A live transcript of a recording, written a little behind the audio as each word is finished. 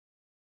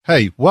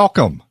Hey,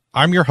 welcome.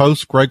 I'm your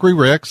host, Gregory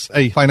Ricks,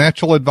 a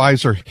financial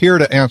advisor here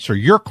to answer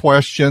your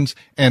questions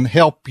and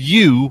help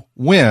you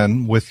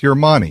win with your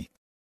money.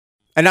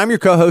 And I'm your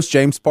co-host,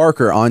 James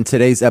Parker. On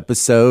today's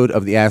episode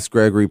of the Ask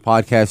Gregory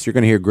podcast, you're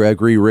going to hear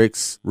Gregory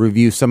Ricks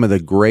review some of the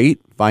great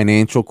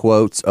financial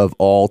quotes of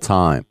all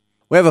time.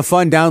 We have a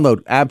fun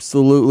download,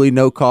 absolutely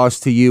no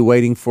cost to you,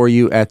 waiting for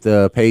you at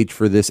the page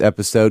for this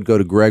episode. Go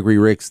to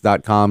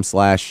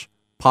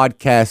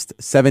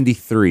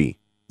GregoryRicks.com/podcast73.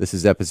 This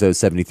is episode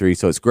 73,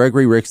 so it's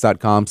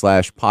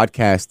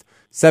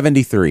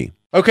GregoryRicks.com/podcast73.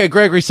 Okay,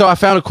 Gregory, so I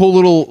found a cool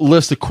little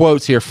list of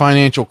quotes here,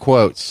 financial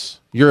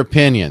quotes, your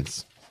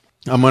opinions.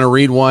 I'm going to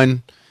read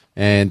one,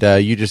 and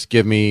you just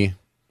give me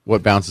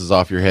what bounces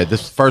off your head.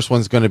 This first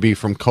one's going to be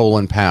from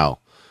Colin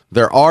Powell.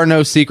 There are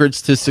no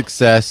secrets to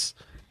success.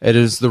 It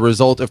is the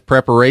result of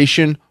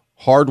preparation,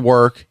 hard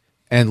work,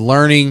 and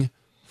learning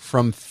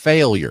from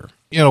failure.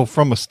 You know,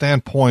 from a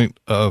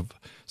standpoint of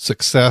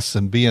success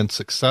and being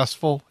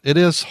successful, it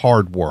is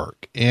hard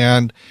work,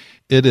 and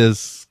it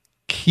is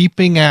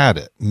keeping at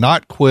it,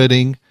 not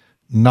quitting,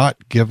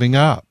 not giving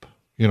up.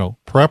 You know,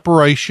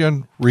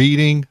 preparation,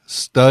 reading,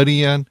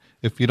 studying.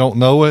 If you don't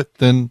know it,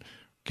 then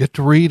get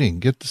to reading,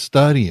 get to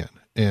studying,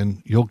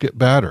 and you'll get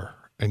better,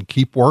 and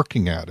keep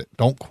working at it.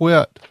 Don't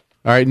quit.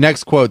 All right,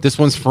 next quote. This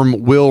one's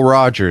from Will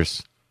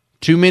Rogers.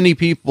 Too many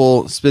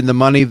people spend the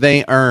money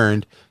they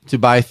earned to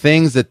buy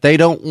things that they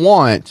don't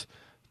want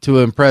to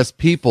impress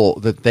people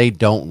that they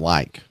don't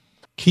like.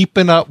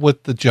 Keeping up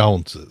with the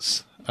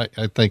Joneses.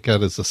 I think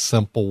that is a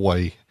simple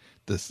way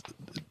to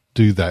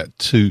do that,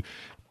 to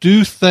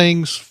do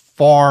things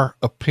for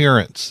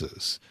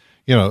appearances.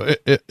 You know,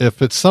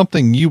 if it's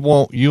something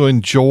you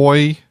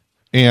enjoy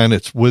and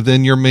it's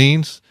within your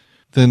means,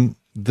 then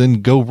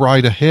go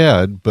right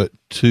ahead. But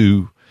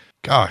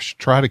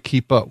try to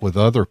keep up with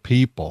other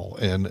people.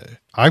 And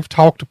I've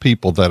talked to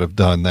people that have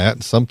done that,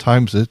 and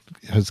sometimes it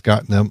has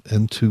gotten them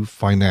into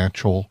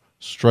financial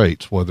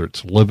straits, whether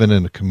it's living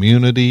in a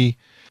community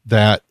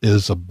that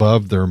is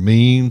above their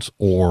means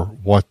or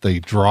what they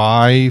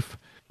drive.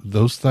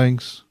 Those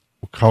things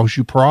will cause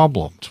you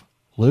problems.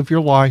 Live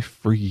your life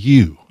for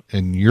you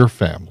and your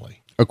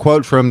family. A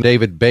quote from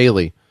David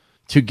Bailey.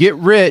 To get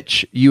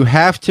rich, you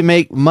have to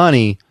make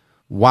money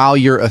while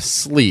you're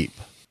asleep.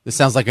 This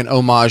sounds like an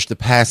homage to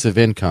passive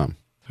income.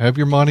 Have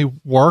your money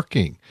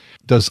working.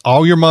 Does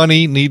all your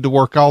money need to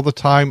work all the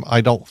time?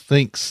 I don't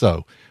think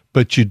so.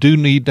 But you do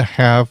need to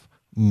have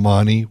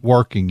money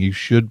working. You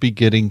should be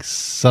getting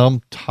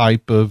some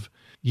type of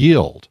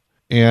yield.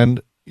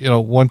 And, you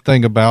know, one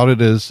thing about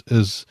it is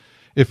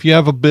if you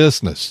have a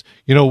business,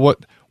 you know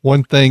what,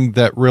 one thing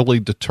that really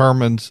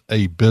determines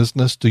a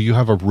business, do you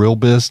have a real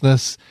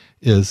business,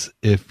 is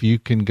if you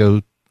can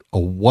go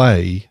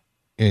away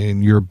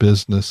and your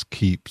business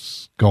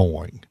keeps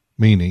going,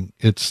 meaning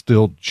it's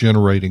still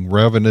generating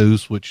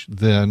revenues, which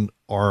then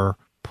are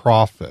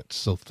profits.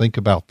 So think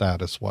about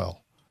that as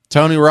well.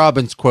 Tony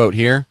Robbins quote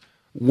here.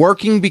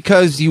 Working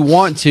because you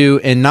want to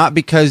and not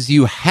because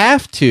you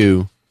have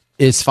to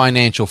is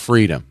financial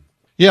freedom.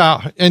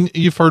 Yeah, and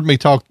you've heard me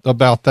talk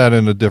about that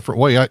in a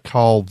different way. I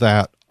call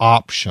that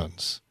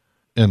options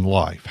in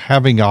life,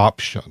 having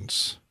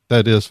options.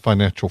 That is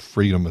financial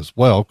freedom as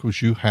well,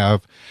 because you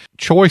have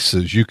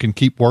choices. You can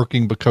keep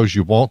working because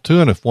you want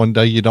to, and if one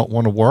day you don't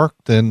want to work,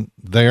 then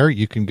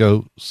you can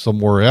go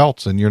somewhere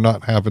else, and you're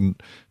not having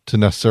to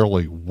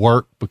necessarily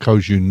work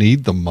because you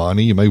need the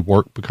money. You may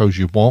work because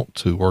you want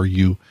to, or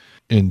you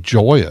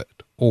enjoy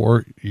it,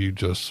 or you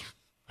just,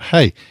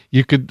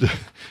 you could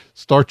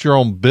start your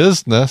own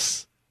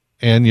business,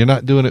 and you're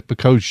not doing it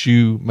because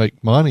you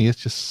make money.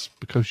 It's just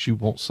because you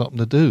want something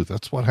to do.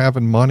 That's what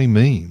having money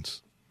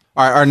means.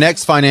 All right, our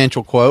next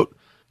financial quote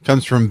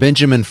comes from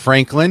Benjamin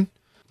Franklin.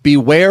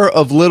 Beware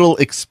of little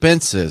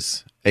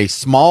expenses. A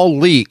small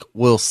leak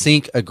will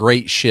sink a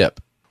great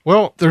ship.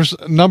 Well, there's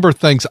a number of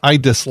things I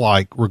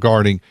dislike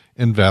regarding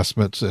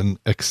investments, and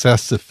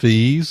excessive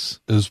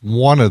fees is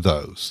one of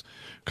those.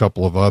 A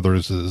couple of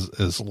others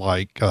is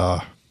like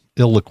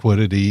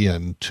illiquidity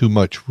and too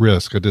much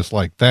risk. I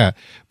dislike that.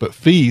 But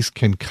fees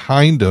can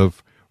kind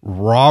of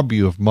rob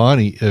you of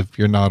money if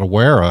you're not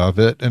aware of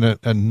it. And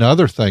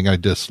another thing I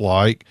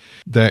dislike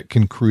that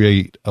can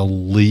create a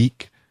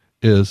leak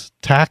is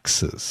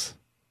taxes.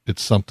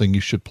 It's something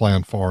you should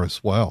plan for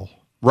as well.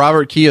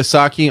 Robert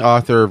Kiyosaki,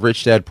 author of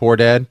Rich Dad, Poor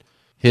Dad,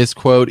 his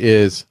quote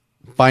is,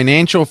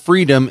 financial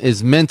freedom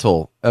is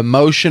mental,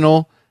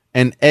 emotional,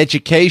 and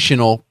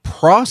educational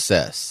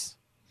process.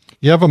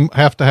 You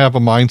have to have a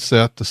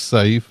mindset to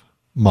save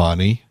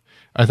money.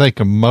 I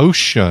think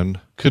emotion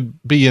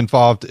could be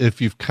involved if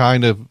you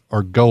kind of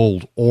are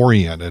goal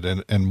oriented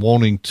and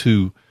wanting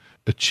to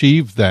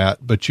achieve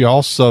that, but you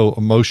also,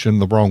 emotion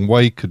the wrong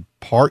way could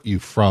part you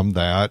from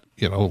that,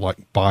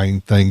 like buying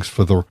things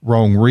for the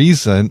wrong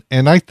reason.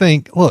 And I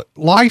think, look,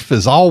 life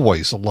is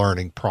always a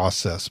learning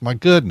process. My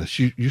goodness,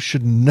 you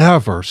should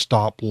never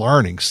stop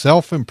learning.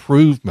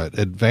 Self-improvement,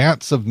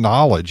 advance of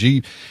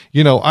knowledge.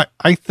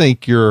 I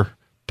think your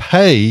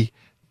pay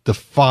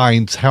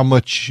defines how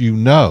much you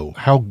know.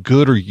 How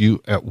good are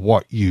you at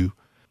what you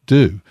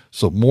do.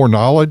 So more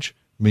knowledge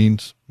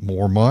means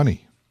more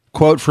money.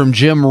 Quote from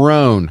Jim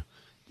Rohn: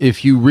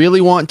 "If you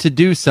really want to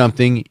do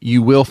something,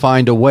 you will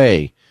find a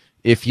way.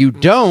 If you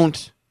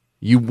don't,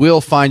 you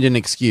will find an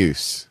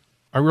excuse."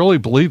 I really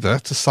believe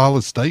that's a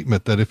solid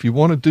statement, that if you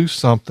want to do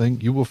something,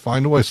 you will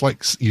find a way. It's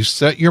like you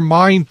set your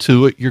mind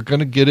to it, you're going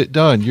to get it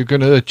done. You're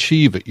going to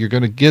achieve it. You're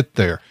going to get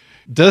there.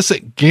 Does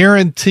it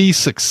guarantee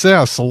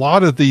success? A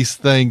lot of these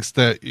things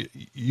that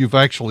you've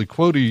actually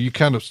quoted, you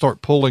kind of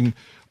start pulling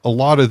a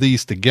lot of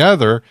these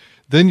together.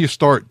 Then you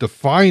start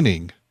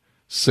defining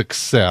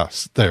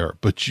success there,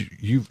 but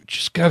you've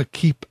just got to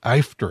keep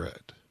after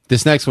it.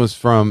 This next one's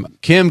from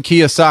Kim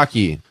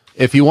Kiyosaki.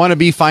 "If you want to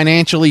be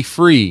financially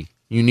free,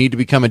 you need to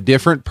become a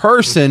different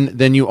person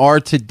than you are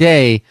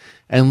today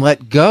and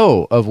let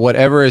go of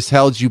whatever has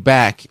held you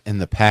back in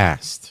the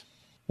past."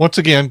 Once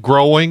again,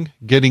 growing,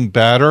 getting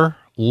better,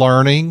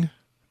 learning,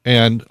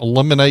 and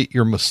eliminate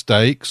your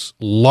mistakes.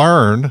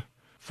 Learn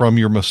from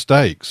your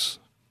mistakes.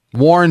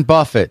 Warren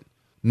Buffett: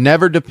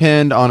 "Never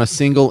depend on a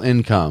single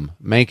income.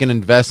 Make an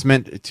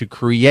investment to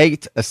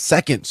create a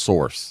second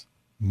source."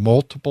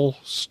 Multiple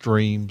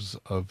streams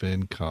of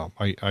income.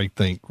 I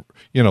think,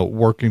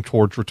 working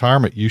towards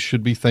retirement, you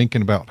should be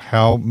thinking about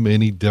how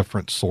many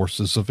different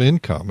sources of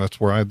income. That's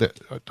where I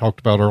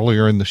talked about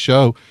earlier in the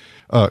show,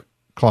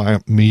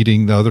 client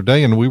meeting the other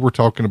day, and we were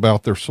talking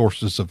about their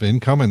sources of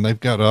income, and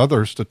they've got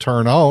others to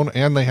turn on,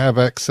 and they have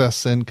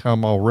excess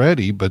income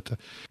already. But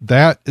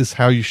that is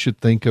how you should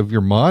think of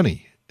your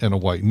money in a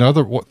way.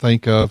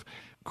 Think of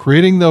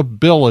creating the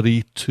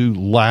ability to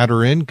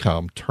ladder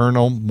income, turn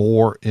on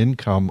more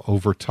income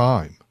over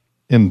time.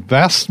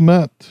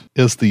 Investment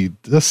is the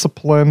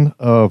Discipline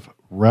of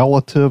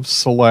Relative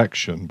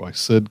Selection by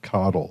Sid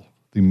Cottle,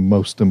 the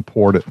most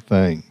important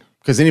thing.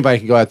 Because anybody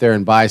can go out there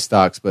and buy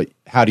stocks, but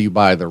how do you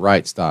buy the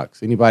right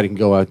stocks? Anybody can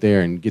go out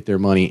there and get their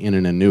money in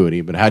an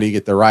annuity, but how do you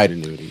get the right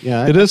annuity?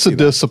 Yeah, it is a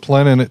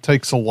discipline, and it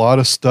takes a lot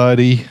of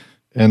study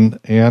and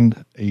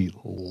a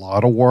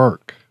lot of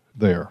work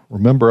there.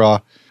 Remember,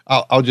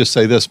 I'll just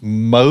say this: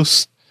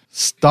 most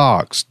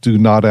stocks do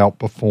not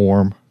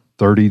outperform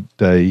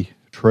 30-day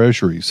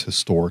treasuries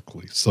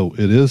historically. So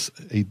it is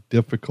a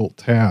difficult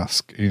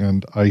task.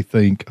 And I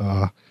think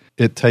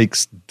it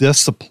takes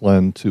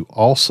discipline to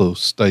also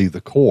stay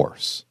the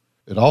course.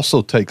 It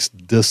also takes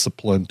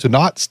discipline to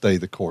not stay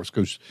the course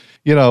because,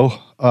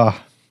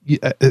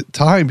 at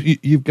times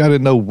you've got to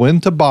know when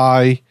to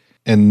buy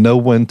and know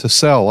when to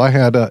sell. I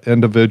had an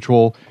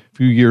individual a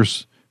few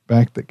years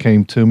back that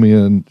came to me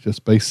and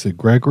just basically said,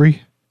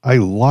 "Gregory, I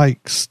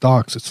like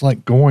stocks. It's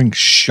like going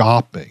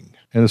shopping."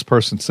 And this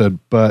person said,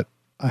 "But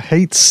I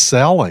hate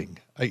selling.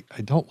 I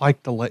don't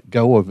like to let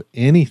go of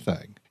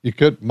anything." You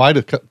might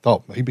have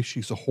thought maybe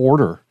she's a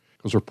hoarder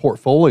because her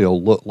portfolio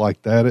looked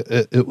like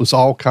that. It was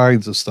all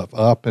kinds of stuff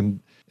up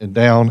and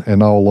down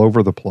and all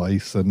over the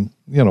place. And,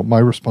 my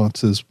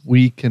response is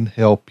we can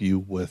help you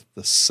with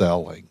the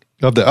selling.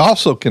 Now, they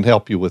also can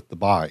help you with the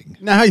buying.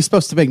 Now, how are you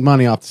supposed to make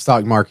money off the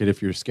stock market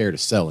if you're scared of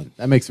selling?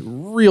 That makes it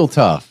real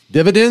tough.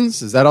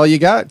 Dividends? Is that all you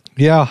got?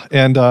 Yeah,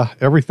 and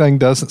everything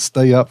doesn't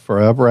stay up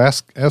forever.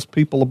 Ask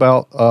people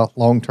about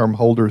long-term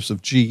holders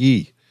of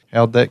GE.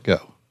 How'd that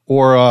go?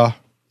 Or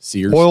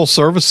Sears. Oil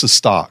services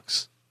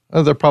stocks.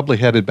 They're probably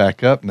headed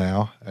back up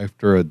now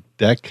after a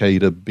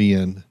decade of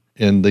being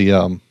in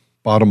the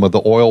bottom of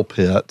the oil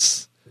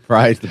pits.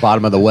 Right, the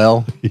bottom of the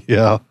well.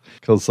 Yeah,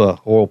 because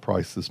oil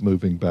price is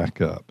moving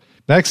back up.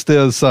 Next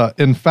is,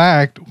 in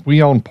fact,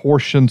 we own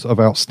portions of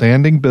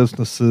outstanding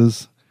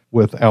businesses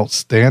with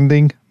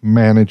outstanding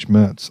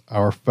managements.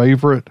 Our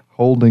favorite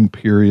holding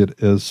period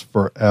is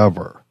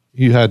forever.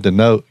 You have to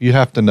know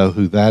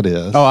who that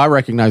is. Oh, I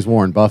recognize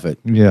Warren Buffett.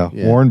 Yeah.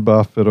 Warren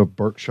Buffett of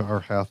Berkshire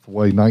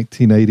Hathaway,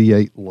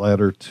 1988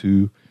 letter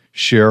to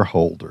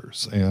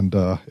shareholders. And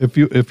if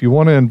you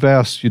want to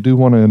invest, you do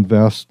want to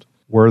invest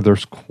where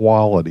there's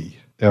quality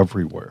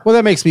everywhere. Well,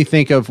 that makes me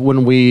think of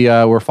when we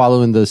were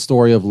following the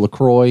story of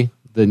LaCroix,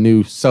 the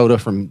new soda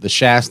from the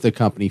Shasta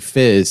company,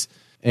 Fizz.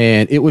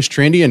 And it was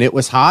trendy and it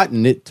was hot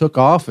and it took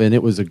off and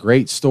it was a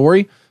great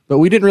story. But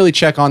we didn't really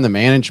check on the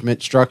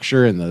management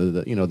structure and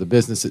the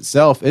business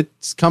itself.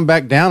 It's come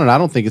back down, and I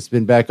don't think it's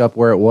been back up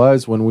where it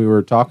was when we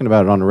were talking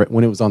about it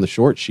when it was on the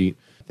short sheet.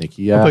 I think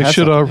they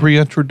should have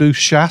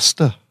reintroduced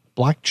Shasta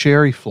black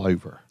cherry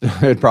flavor.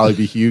 It'd probably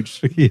be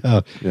huge.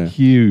 Yeah,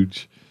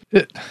 huge.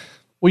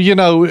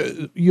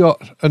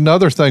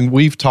 Another thing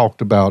we've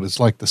talked about is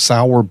like the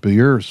sour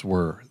beers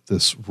were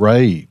this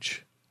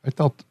rage. I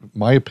thought, in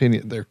my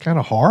opinion, they're kind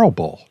of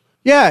horrible.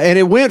 Yeah, and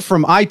it went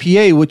from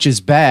IPA, which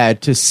is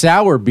bad, to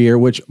sour beer,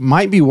 which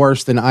might be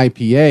worse than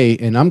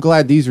IPA. And I'm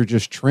glad these are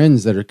just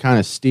trends that are kind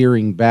of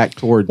steering back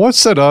toward.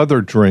 What's that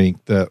other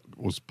drink that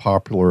was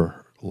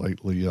popular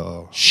lately?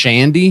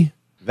 Shandy,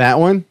 that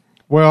one?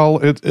 Well,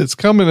 it's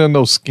coming in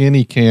those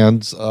skinny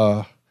cans.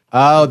 The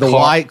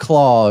White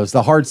Claws,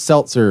 the hard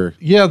seltzer.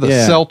 Yeah,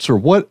 seltzer.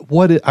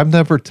 I've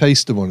never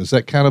tasted one. Is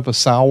that kind of a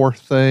sour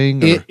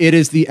thing? It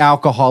is the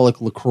alcoholic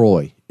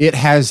LaCroix. It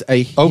has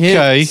a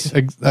Okay,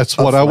 hint that's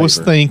of what I was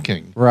flavor.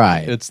 thinking.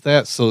 Right. It's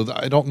that. So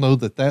I don't know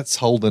that that's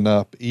holding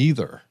up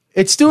either.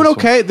 It's doing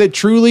okay. The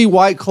Truly,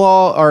 White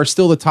Claw are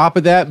still the top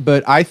of that,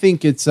 but I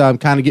think it's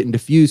kind of getting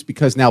diffused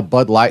because now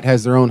Bud Light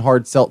has their own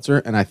hard seltzer,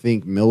 and I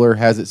think Miller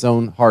has its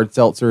own hard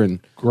seltzer. And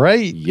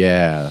Great.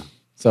 yeah,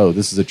 so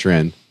this is a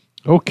trend.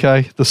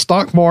 Okay. The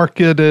stock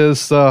market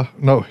is,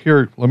 no,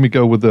 here, let me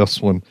go with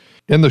this one.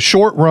 In the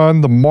short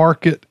run, the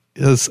market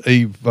is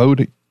a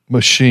voting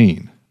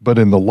machine, but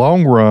in the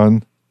long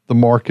run, the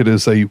market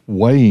is a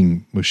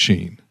weighing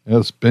machine.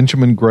 As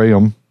Benjamin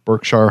Graham,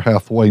 Berkshire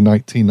Hathaway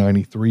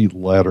 1993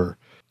 letter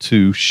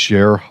to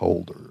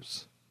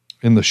shareholders.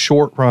 In the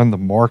short run, the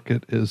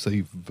market is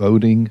a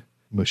voting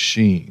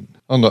machine.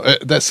 I don't know.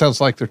 That sounds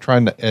like they're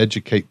trying to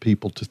educate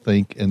people to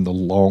think in the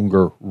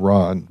longer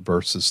run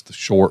versus the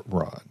short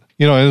run.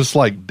 You know, it's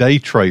like day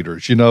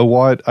traders. You know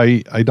what?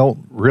 I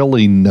don't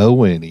really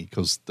know any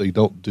because they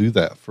don't do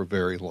that for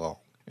very long.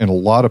 And a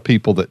lot of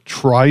people that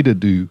try to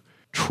do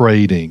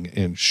trading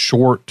in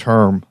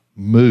short-term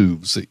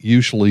moves, it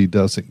usually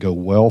doesn't go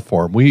well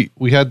for them.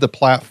 We had the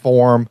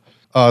platform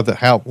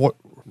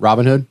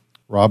Robinhood?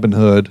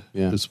 Robinhood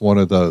Yeah. is one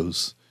of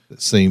those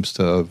that seems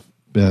to have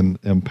been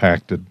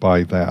impacted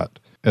by that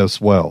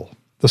as well.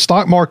 The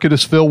stock market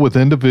is filled with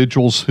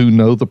individuals who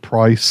know the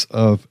price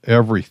of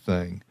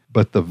everything,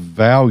 but the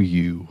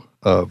value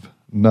of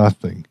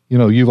nothing. You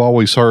know, you've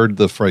always heard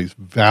the phrase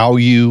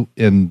value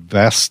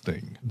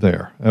investing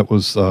there. That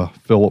was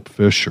Philip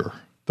Fisher.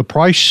 The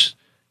price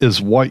is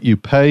what you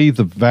pay.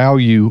 The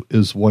value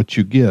is what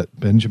you get.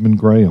 Benjamin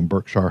Graham,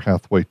 Berkshire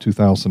Hathaway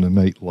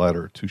 2008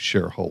 letter to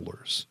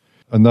shareholders.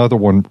 Another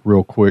one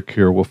real quick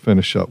here. We'll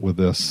finish up with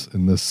this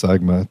in this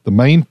segment. The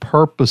main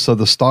purpose of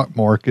the stock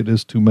market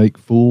is to make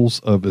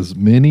fools of as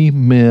many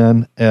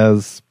men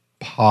as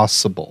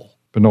possible.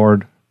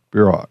 Bernard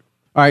Burak.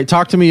 All right,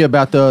 talk to me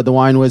about the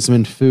Wine, Wisdom,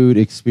 and Food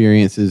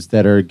experiences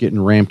that are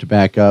getting ramped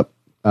back up.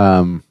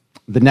 The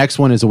next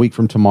one is a week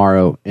from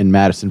tomorrow in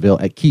Madisonville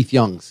at Keith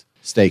Young's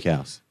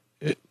Steakhouse.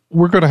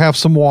 We're going to have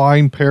some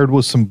wine paired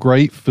with some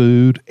great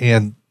food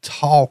and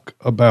talk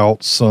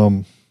about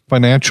some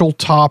financial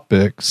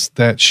topics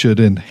that should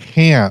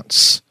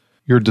enhance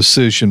your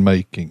decision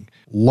making.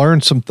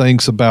 Learn some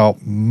things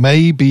about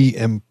maybe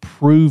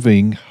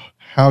improving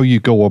how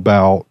you go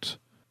about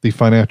the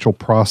financial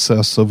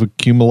process of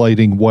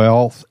accumulating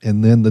wealth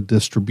and then the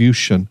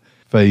distribution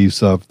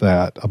phase of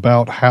that,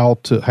 about how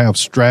to have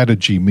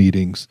strategy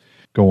meetings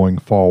going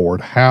forward,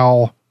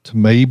 how to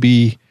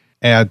maybe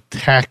add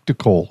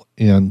tactical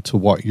into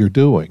what you're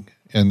doing.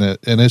 And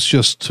it's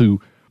just to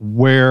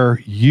where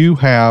you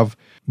have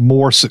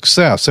more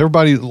success.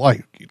 Everybody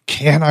like,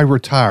 can I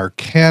retire?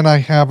 Can I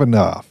have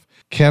enough?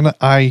 Can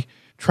I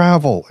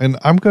travel? And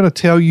I'm going to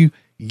tell you,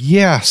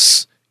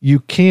 yes, you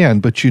can,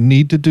 but you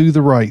need to do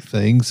the right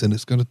things. And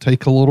it's going to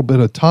take a little bit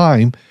of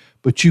time,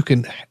 but you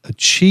can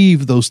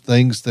achieve those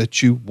things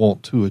that you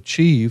want to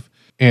achieve.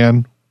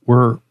 And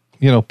we're,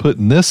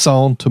 putting this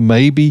on to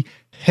maybe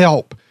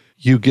help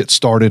you get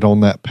started on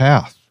that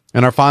path.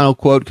 And our final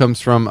quote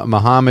comes from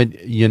Muhammad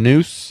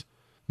Yunus.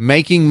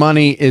 Making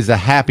money is a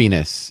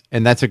happiness,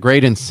 and that's a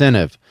great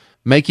incentive.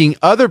 Making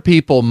other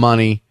people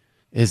money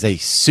is a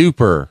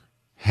super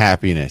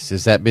happiness.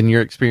 Has that been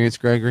your experience,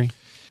 Gregory?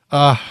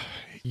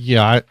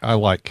 Yeah, I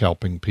like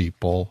helping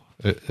people.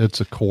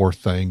 It's a core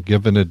thing,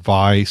 giving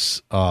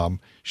advice,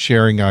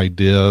 sharing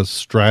ideas,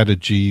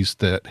 strategies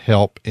that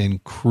help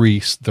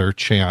increase their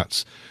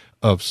chance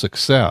of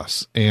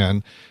success.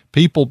 And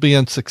people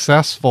being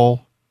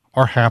successful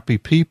are happy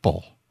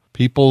people.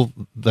 People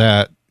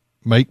that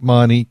make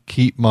money,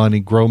 keep money,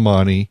 grow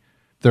money,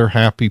 they're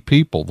happy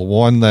people. The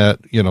one that,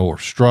 are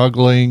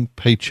struggling,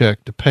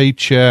 paycheck to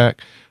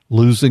paycheck,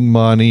 losing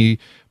money,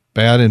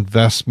 bad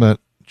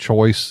investment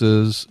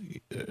choices,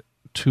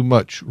 too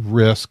much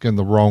risk in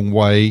the wrong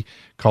way,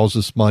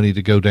 causes money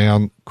to go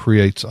down,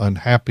 creates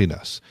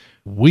unhappiness.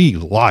 We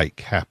like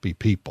happy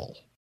people.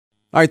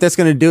 All right, that's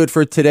going to do it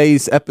for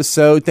today's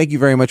episode. Thank you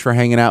very much for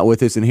hanging out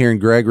with us and hearing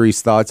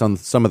Gregory's thoughts on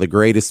some of the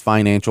greatest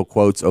financial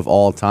quotes of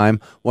all time.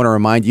 Want to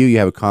remind you, you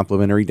have a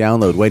complimentary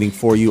download waiting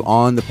for you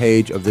on the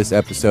page of this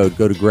episode.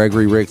 Go to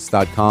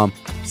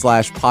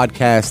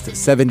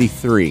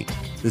GregoryRicks.com/podcast73.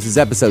 This is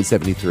episode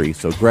 73,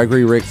 so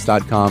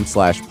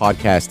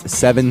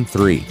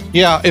GregoryRicks.com/podcast73.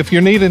 Yeah, if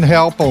you're needing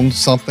help on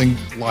something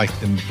like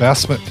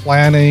investment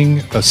planning,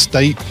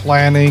 estate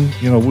planning,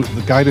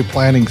 the guided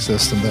planning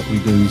system that we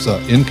do is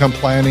income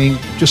planning,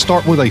 just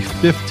start with a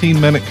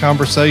 15-minute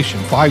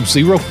conversation,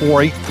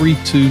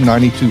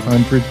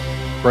 504-832-9200,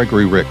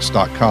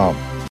 GregoryRicks.com.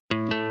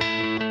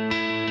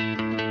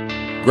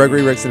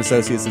 Gregory Ricks &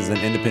 Associates is an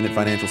independent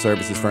financial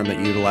services firm that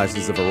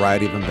utilizes a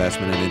variety of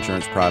investment and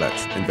insurance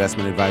products.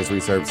 Investment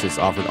advisory services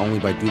offered only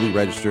by duly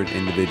registered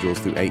individuals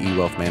through AE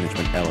Wealth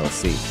Management,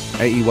 LLC.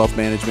 AE Wealth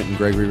Management and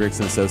Gregory Ricks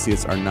 &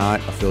 Associates are not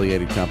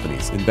affiliated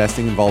companies.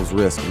 Investing involves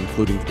risk,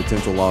 including the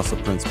potential loss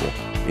of principal.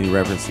 Any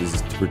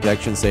references to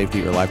protection,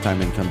 safety, or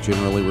lifetime income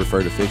generally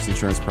refer to fixed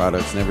insurance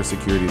products, never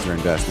securities or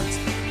investments.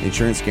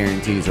 Insurance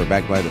guarantees are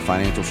backed by the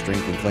financial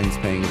strength and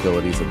claims-paying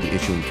abilities of the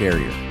issuing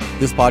carrier.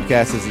 This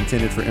podcast is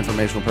intended for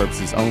informational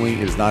purposes only.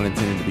 It is not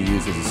intended to be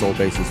used as a sole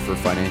basis for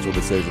financial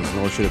decisions,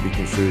 nor should it be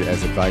construed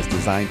as advice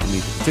designed to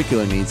meet the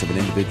particular needs of an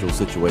individual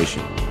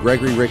situation.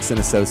 Gregory Ricks &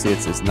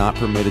 Associates is not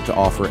permitted to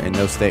offer, and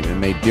no statement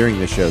made during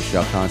this show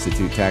shall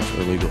constitute tax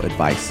or legal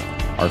advice.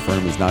 Our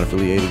firm is not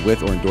affiliated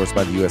with or endorsed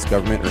by the U.S.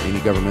 government or any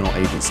governmental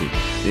agency.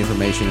 The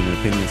information and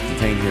opinions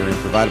contained herein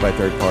provided by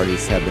third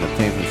parties have been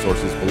obtained from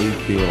sources believed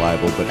to be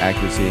reliable, but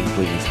accuracy and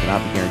completeness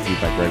cannot be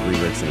guaranteed by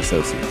Gregory Ricks &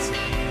 Associates.